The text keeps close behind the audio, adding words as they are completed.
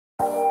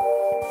Hey,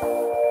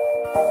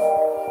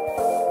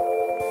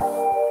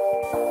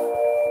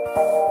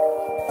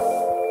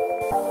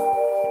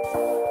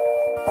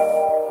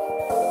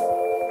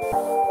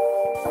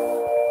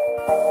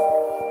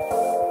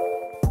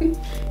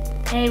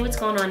 what's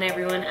going on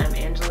everyone? I'm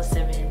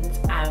Simmons.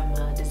 I'm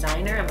a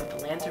designer, I'm a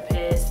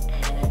philanthropist,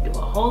 and I do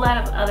a whole lot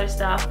of other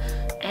stuff.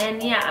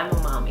 And yeah, I'm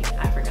a mommy.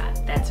 I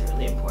forgot. That's a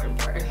really important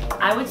part.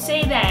 I would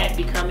say that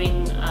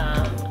becoming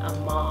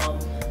a mom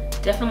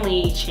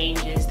definitely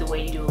changes the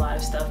way you do a lot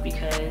of stuff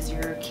because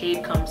your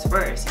kid comes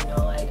first, you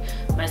know, like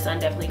my son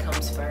definitely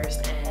comes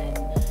first and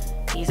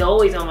he's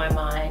always on my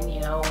mind, you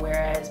know,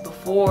 whereas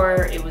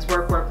before it was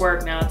work, work,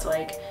 work. Now it's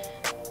like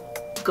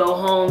go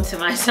home to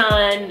my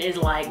son is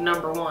like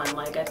number one.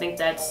 Like I think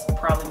that's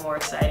probably more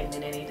exciting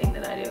than anything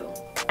that I do.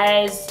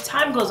 As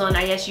time goes on,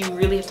 I guess you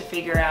really have to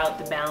figure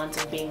out the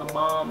balance of being a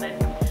mom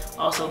and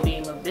also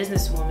being a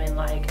businesswoman,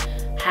 like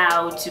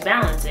how to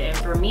balance it. And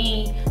for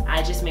me,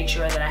 I just make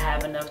sure that I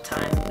have enough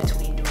time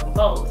between doing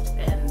both.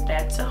 And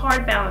that's a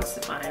hard balance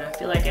to find. I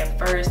feel like at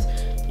first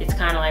it's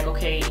kind of like,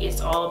 okay,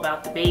 it's all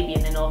about the baby,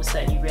 and then all of a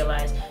sudden you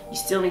realize you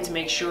still need to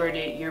make sure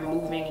that you're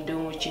moving and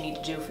doing what you need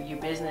to do for your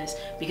business,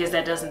 because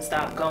that doesn't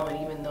stop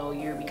going. Even though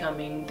you're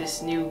becoming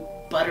this new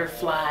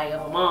butterfly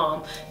of a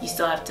mom, you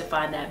still have to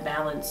find that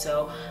balance.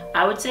 So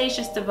I would say it's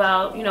just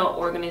about, you know,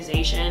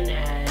 organization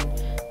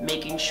and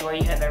making sure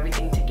you have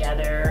everything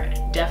together.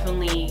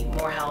 Definitely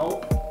more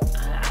help.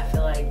 I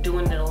feel like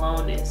doing it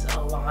alone is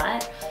a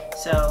lot,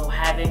 so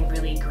having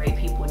really great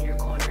people in your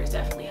corner is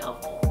definitely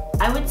helpful.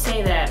 I would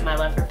say that my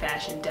love for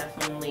fashion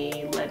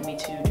definitely led me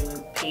to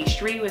doing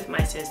pastry with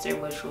my sister,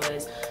 which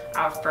was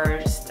our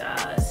first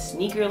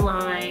sneaker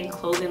line,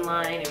 clothing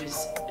line. It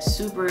was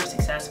super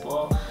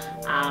successful.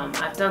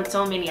 I've done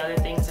so many other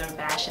things in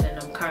fashion,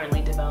 and I'm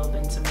currently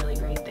developing some really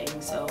great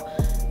things. So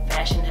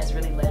fashion has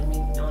really led me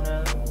on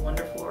a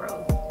wonderful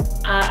road.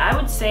 I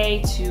would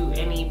say to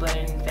any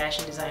budding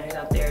fashion designers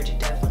out there to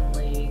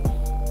definitely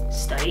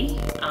study,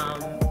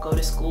 go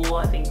to school.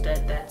 I think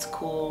that that's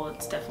cool.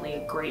 It's definitely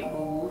a great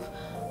move.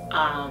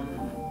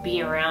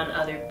 Be around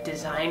other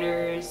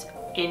designers,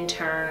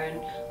 intern,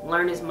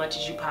 learn as much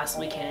as you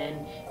possibly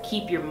can.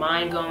 Keep your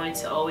mind going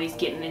to always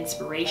getting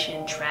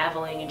inspiration,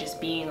 traveling, and just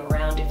being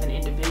around different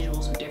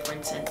individuals with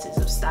different senses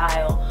of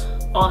style,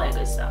 all that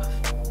good stuff.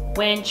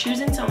 When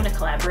choosing someone to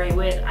collaborate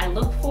with, I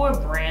look for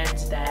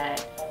brands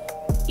that,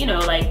 you know,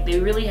 like they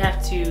really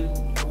have to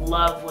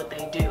love what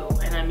they do.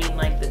 And I mean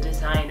like the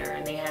designer,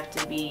 and they have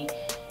to be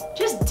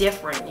just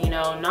different, you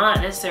know,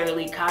 not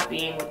necessarily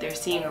copying what they're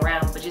seeing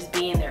around, but just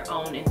being their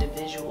own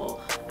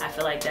individual. I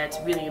feel like that's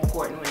really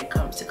important when it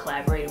comes to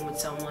collaborating with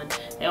someone.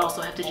 They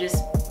also have to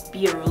just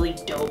be a really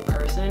dope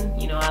person.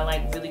 You know, I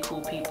like really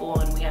cool people,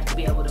 and we have to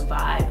be able to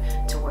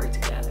vibe to work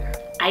together.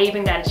 I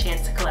even got a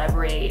chance to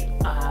collaborate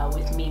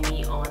with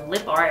Mimi on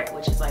lip art,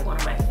 which is like one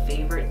of my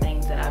favorite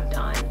things that I've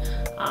done.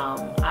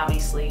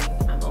 Obviously,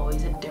 I'm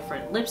always in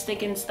different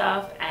lipstick and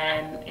stuff,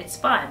 and it's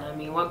fun. I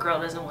mean, what girl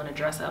doesn't want to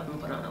dress up and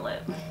put on a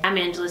lip?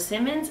 I'm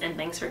Simmons, and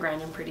thanks for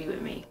grinding pretty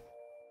with me.